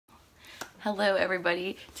Hello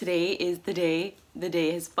everybody, today is the day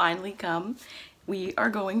has finally come. We are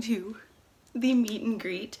going to the meet and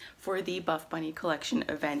greet for the Buff Bunny collection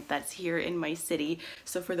event that's here in my city.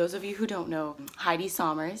 So for those of you who don't know, Heidi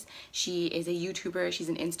Somers, she is a YouTuber, she's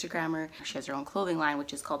an Instagrammer. She has her own clothing line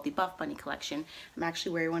which is called the Buff Bunny collection. I'm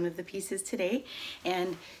actually wearing one of the pieces today,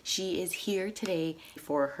 and she is here today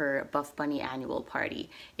for her Buff Bunny annual party.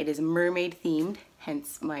 It is mermaid themed,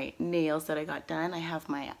 hence my nails that I got done. I have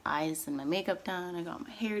my eyes and my makeup done, I got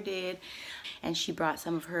my hair did, and she brought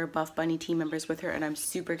some of her Buff Bunny team members with her, and I'm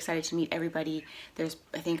super excited to meet everybody. There's,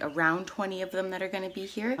 I think, around 20 of them that are gonna be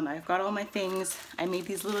here. I've got all my things. I made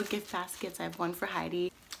these little gift baskets. I have one for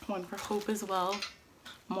Heidi, one for Hope as well.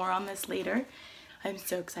 More on this later. I'm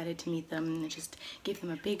so excited to meet them and just give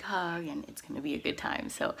them a big hug, and it's gonna be a good time.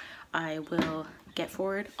 So I will get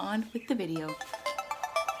forward on with the video.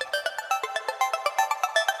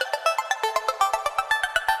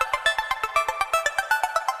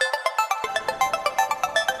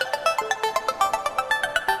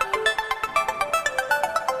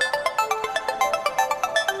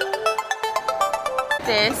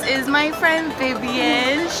 This is my friend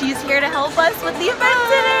Vivian. She's here to help us with the event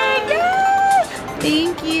today. Yay!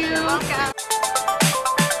 Thank you. You're welcome.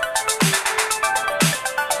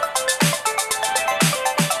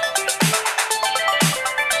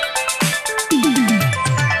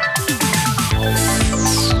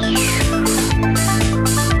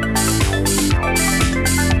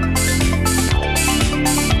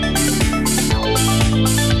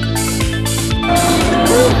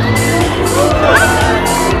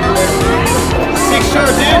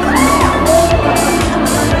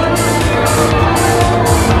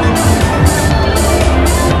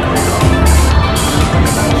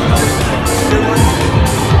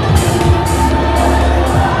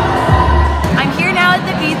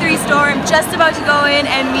 Just about to go in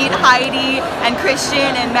and meet Heidi and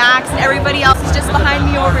Christian and Max, and everybody else is just behind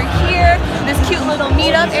me over here. This cute little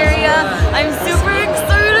meetup area. I'm super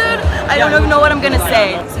excited. I don't even know what I'm gonna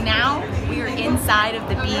say. So now we are inside of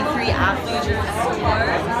the B3 Athleisure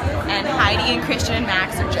store, and Heidi and Christian and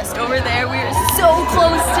Max are just over there. We are so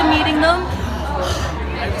close to meeting them.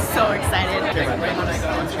 I'm so excited.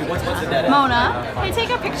 Mona, can I take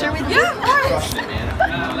a picture with you? Yeah, of course.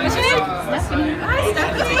 What's your name? Stephanie. Hi,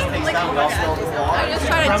 Stephanie. I just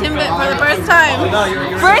tried a Timbit for the first time.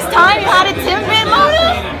 First time you had a Timbit,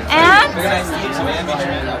 Mona? And?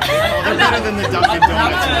 I'm better than the Dunkin'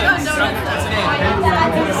 Donuts.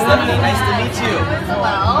 Stephanie, nice to meet you.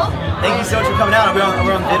 Well. Thank you so much for coming out. We're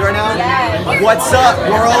on vid right now? Yeah. What's up,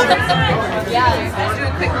 world? Yeah, let's do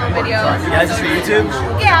a quick little video. Yeah, is this for YouTube?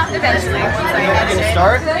 Yeah, eventually. Can you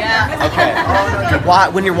start? Yeah. Okay.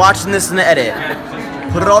 When you're watching this in the edit,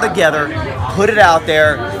 put it all together, put it out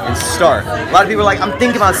there, and start. A lot of people are like, I'm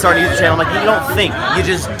thinking about starting a YouTube channel. I'm like, you don't think, you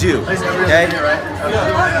just do. Okay?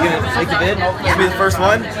 You gonna take the vid? You be the first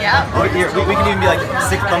one? Yeah. Here, we can even be like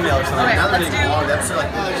 6th thumbnail or something. Okay, let's do.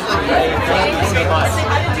 Thank you so much.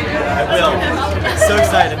 I will. So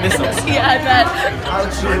excited, I miss them. Yeah, I bet.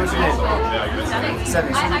 What's your name?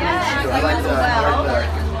 Seven. I like the.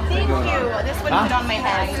 Thank you. This wouldn't fit on my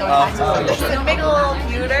head, so I had to just make it a little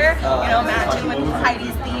cuter, you know, matching with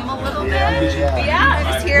Heidi's theme a little bit. But yeah, I'm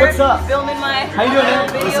just here filming my How you doing,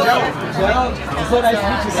 man? video. So nice to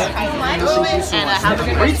meet you, man. And have a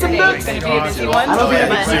good rest of your day. It's going to be a busy one. I don't think I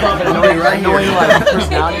can keep up, but I know you like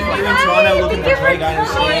personality. You're in Toronto looking for a great guy.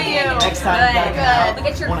 How are you? Next time, Good.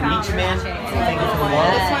 Look at your want to meet you, man. Thank you for the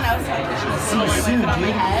love. This one I was trying to See you soon, dude. so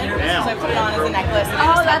I put it on as a necklace.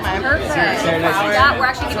 Oh, that's perfect. Yeah,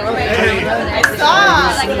 we're actually giving away I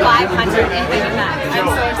saw. like 500 in baby bags.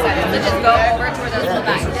 I'm so excited. So just go over to where those little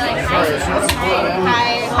bags. Be like, hi.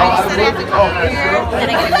 Hi. I said I have to come over here.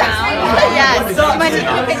 Then I get a crown. Yes. Do you mind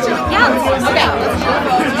taking a picture? Yeah. Okay. Let's do a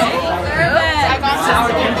photo. I got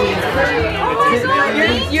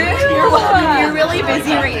you're really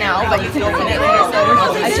busy right now, but you can open it later. So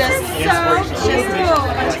I just oh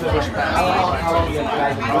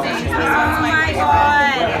my god.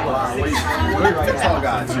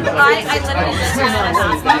 I literally just ran out of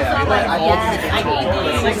hospital, so I'm like, yes, I need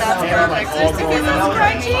these. Like that's perfect. Just to get those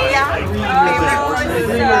scrunchies. Yeah.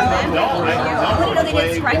 Oh, no, they did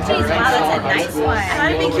scrunchies. Wow, that's a nice one. Try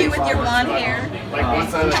to be cute with your blonde hair.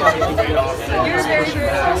 You're very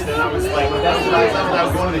good.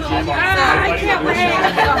 I can't wait.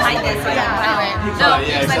 Behind this, no,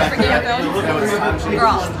 excited for Game of Thrones.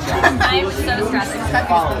 Girl, I'm so stressed.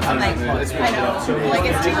 I'm like, I know. Like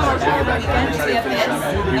it's too much for the weekend. we have this.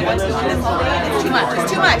 You guys doing this all day? It's too much.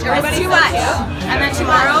 It's too much. Everybody's too much. And then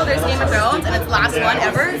tomorrow there's Game of Thrones, and it's the last one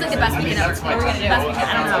ever. It's like the best weekend ever. What are we gonna do? Best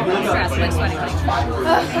weekend. I don't know. I'm stressed. I'm like sweating.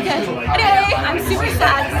 Okay. Anyway, I'm super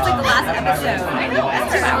sad. This is like the last episode. I know.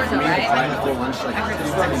 That's 2 hours though, right?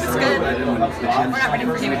 It's good. We're not ready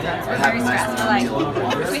for Game of Thrones. We're very stressed. We're like,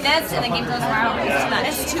 between this and then Game of Thrones tomorrow,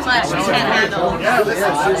 it's too much. We can't handle.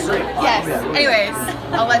 Yes. Anyways,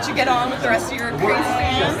 I'll let you get on with the rest of your crazy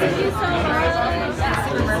fans. Thank you so much.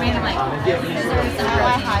 Super Mermaid. I'm like,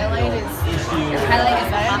 my highlight is. Your highlight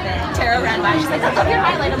is poppin'. Tara ran by. She's like, I love your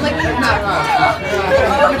highlight. I'm like,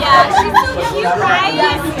 oh yeah, she's so cute, right?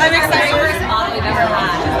 Yes. I'm excited. First model we've ever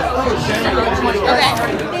had.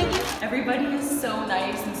 Okay. Everybody is so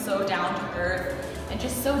nice and so down to earth and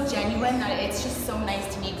just so genuine that it's just so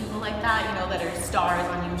nice to meet people like that, you know, that are stars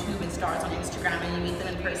on YouTube and stars on Instagram, and you meet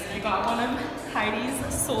them in person. I got one of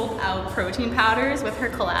Heidi's sold out protein powders with her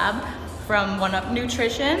collab from One Up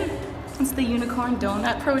Nutrition. It's the unicorn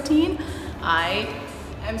donut protein. I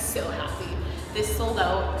am so happy. This sold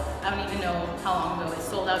out. I don't even know how long ago it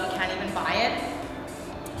sold out. You can't even buy it.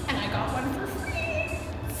 And I got one for free.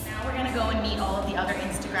 Now we're gonna go and meet all of the other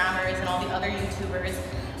Instagrammers and all the other YouTubers.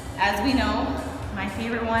 As we know, my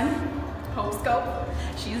favorite one, Hope Scope.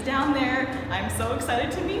 She's down there. I'm so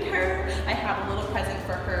excited to meet her. I have a little present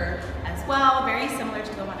for her as well, very similar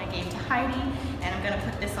to the one I gave to Heidi. And I'm gonna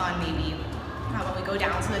put this on maybe when we go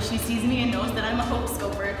down so that she sees me and knows that I'm a Hope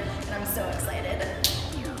Scoper, and I'm so excited.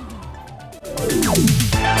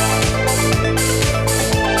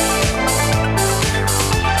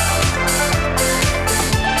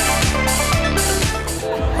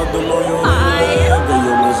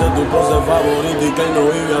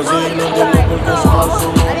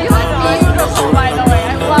 By the way,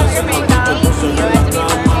 I love your makeup.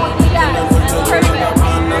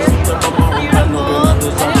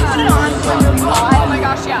 Oh my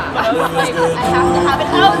gosh, yeah. I have to have it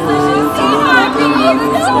out so she can see my face.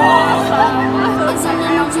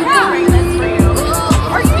 Yeah, bring this for you.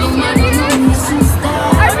 Are you serious?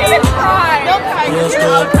 I'm gonna cry. Don't cry because you're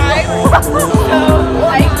all crying. So,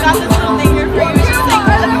 I got this little thing here for you. She's like,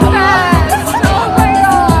 you're the best. Oh my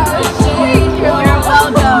gosh. Thank you. You're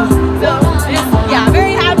welcome. So, yeah,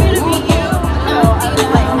 very happy to meet you.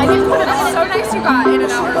 I just put it on. It's so nice you got in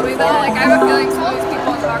and out early though. Like, I have a feeling some of these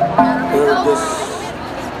people talk more. Is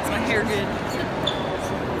my hair good?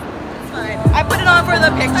 It's fine. I put it on for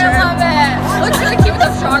the picture. I love it. It looks really cute with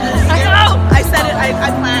those joggers. I know! I said it, I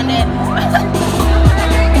planned it.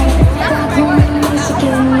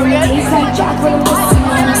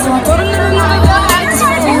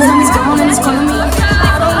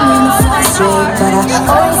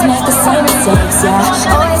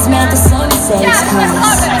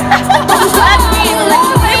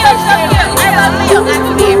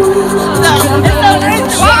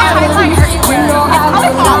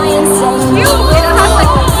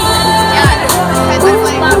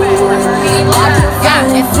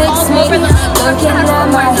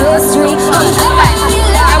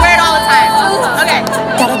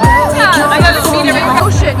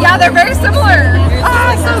 Yeah, they're very similar.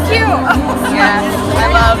 Oh, so cute. Yeah, I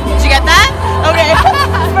love. Did you get that? Okay.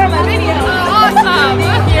 For my video. Awesome.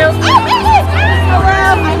 Thank you. Hello,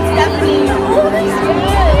 I'm Stephanie.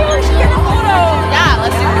 Get a photo. Yeah,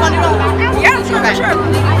 let's do it. You want to do it on the background? Yeah, sure, Okay. sure.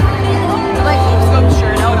 Like, just go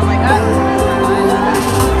shirt out. I'm like,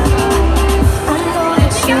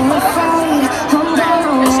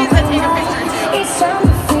 she's gonna take a picture too. It's time to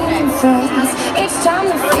feel first. It's time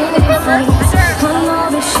to feel first. Come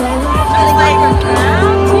over,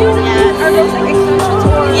 Are those like extensions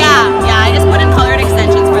or? Yeah, I just put in colored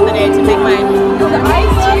extensions for the day to make my eyes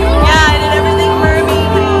too? Yeah, I did everything mermaid.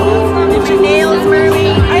 Did my nails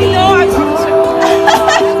mermaid. I know, I'm so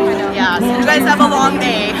Yeah, so you guys have a long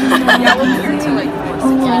day. Yeah, we'll be here till like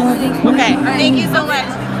 4. Okay, thank you so much.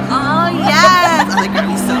 Oh yes! I'm like, are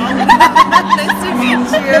you so nice to meet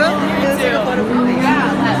you. You too. Yeah,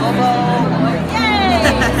 yay!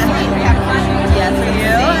 Yes, for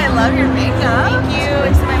you. I love your makeup. Thank you.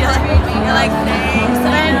 It's my You're like, thanks.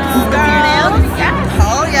 I know. Your nails? Yeah.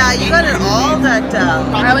 Oh yeah, you got it all decked up.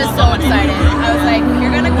 I was so excited. I was like,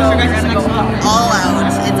 you're gonna go hard. All out.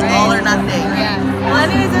 It's all or nothing. Yeah. Well,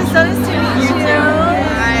 anyways, it's so nice to meet you.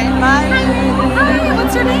 Bye. Hi,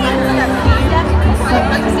 what's your name?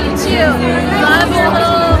 Nice to meet you. Love your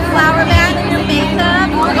little flower band and your makeup.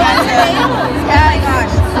 Oh my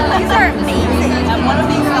gosh. These are amazing. One of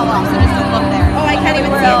these fell off, so just don't look there. Oh, I can't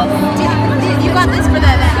even see it. You got this for the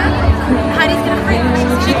event. Heidi's gonna bring it. Nice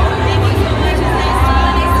to meet you.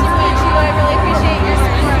 I really appreciate your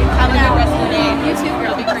support. Have a good rest of the day. You too,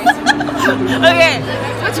 girl. Be crazy. Okay.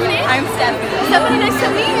 What's your name? I'm Stephanie.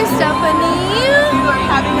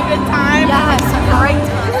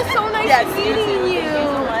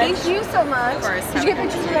 so much. Of course. Did you get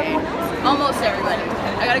pictures with everyone else? Almost everybody.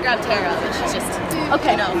 I gotta grab Tara, but she's just,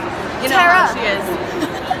 Okay. you know Tara. how she is.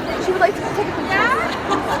 She would like to take a picture.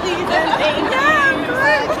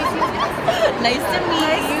 Nice to meet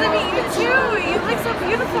you. Nice to meet you too. You look so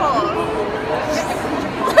beautiful.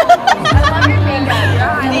 I love your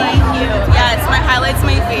makeup. Thank you. Yes, my highlight's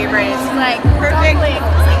my favorite. It's like perfect.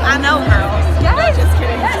 I know, girl. Yes. No, just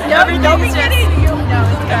kidding. No, don't be kidding. No,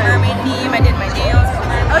 it's a mermaid theme. I did my nails.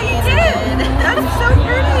 Oh, you did? That's so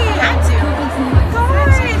pretty. Had to.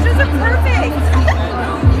 Gosh, those are perfect.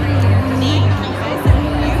 Thank you.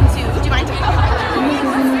 You too. Do you mind taking a photo?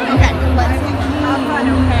 Okay, let's go. Have fun,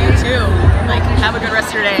 okay? You too. Like, have a good rest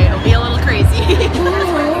of your day. It'll be a little crazy.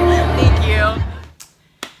 Thank you.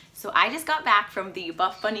 So I just got back from the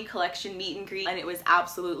Buff Bunny collection meet and greet and it was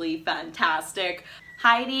absolutely fantastic.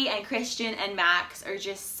 Heidi and Christian and Max are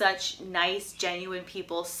just such nice, genuine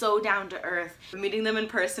people, so down to earth. Meeting them in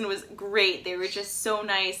person was great. They were just so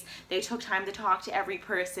nice. They took time to talk to every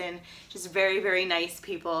person. Just very, very nice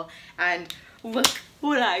people. And look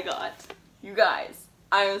what I got. You guys,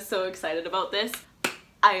 I am so excited about this.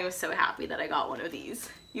 I am so happy that I got one of these.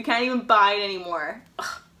 You can't even buy it anymore.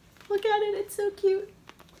 Ugh, look at it, it's so cute.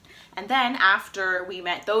 And then after we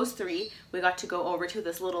met those three, we got to go over to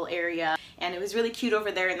this little area and it was really cute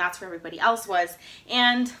over there and that's where everybody else was.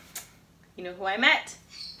 And you know who I met?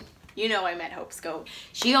 You know I met Hope Scope.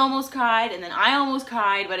 She almost cried and then I almost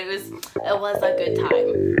cried, but it was a good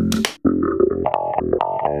time.